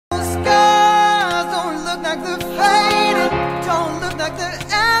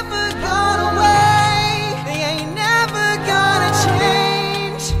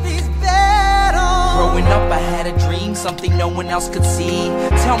something no one else could see.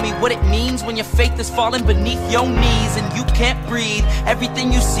 Tell me what it means when your faith is falling beneath your knees and you can't breathe.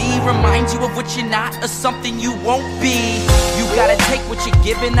 Everything you see reminds you of what you're not or something you won't be. You gotta take what you're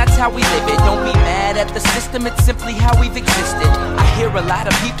given, that's how we live it. Don't be mad at the system, it's simply how we've existed. I hear a lot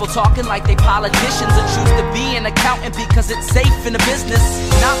of people talking like they politicians and choose to be an accountant because it's safe in the business.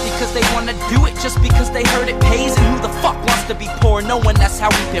 Not because they wanna do it, just because they heard it pays. And who the fuck wants to be poor knowing that's how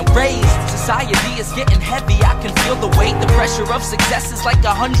we've been raised? Society is getting heavy, I can feel the weight. The pressure of success is like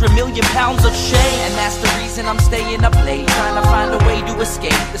 100 million pounds of shame. And that's the reason I'm staying up late, trying to find a way to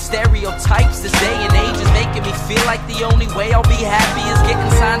escape the stereotypes this day and age is making me feel like the only way I'll be happy is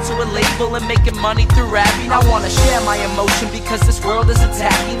getting signed to a label and making money through rapping. I wanna share my emotion because this world is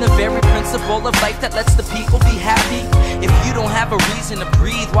attacking the very principle of life that lets the people be happy. If you don't have a reason to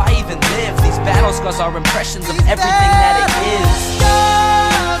breathe, why even live? These battle scars are impressions of everything that it is.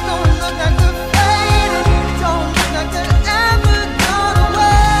 Don't look like they're fading, don't look like they're ever gone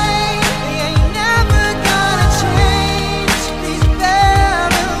away. They ain't never gonna change these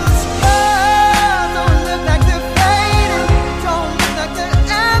battles. Don't look like they're fading, don't look like they're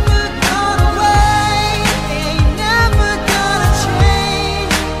ever gone away. They ain't never gonna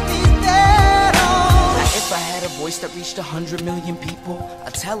change these battles. Now if I had a voice that reached 100 million people,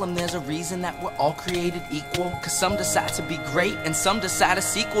 I'd tell them there's a reason that we're all created equal. Cause some decide to be great and some decide a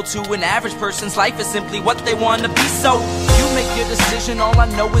sequel to an average person's life is simply what they want to be. So you make your decision, all I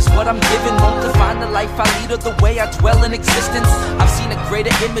know is what I'm given. Won't define the life I lead or the way I dwell in existence. I've seen a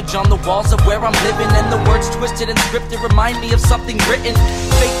greater image on the walls of where I'm living, and the words twisted and scripted remind me of something written.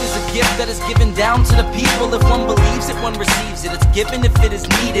 Faith is a gift that is given down to the people. If one believes it, one receives it. It's given if it is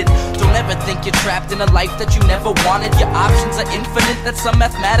needed. Don't ever think you're trapped in a life that you never wanted. Your options are infinite, that's some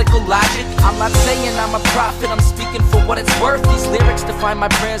mathematical logic. I'm not saying I'm a prophet, I'm speaking for what it's worth. These lyrics define my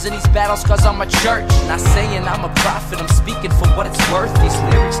prayers and these battle scars on my church. Not saying I'm a prophet, I'm speaking for what it's worth. These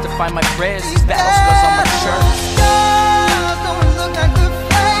lyrics define my prayers, these battle scars on my church. Don't look like they're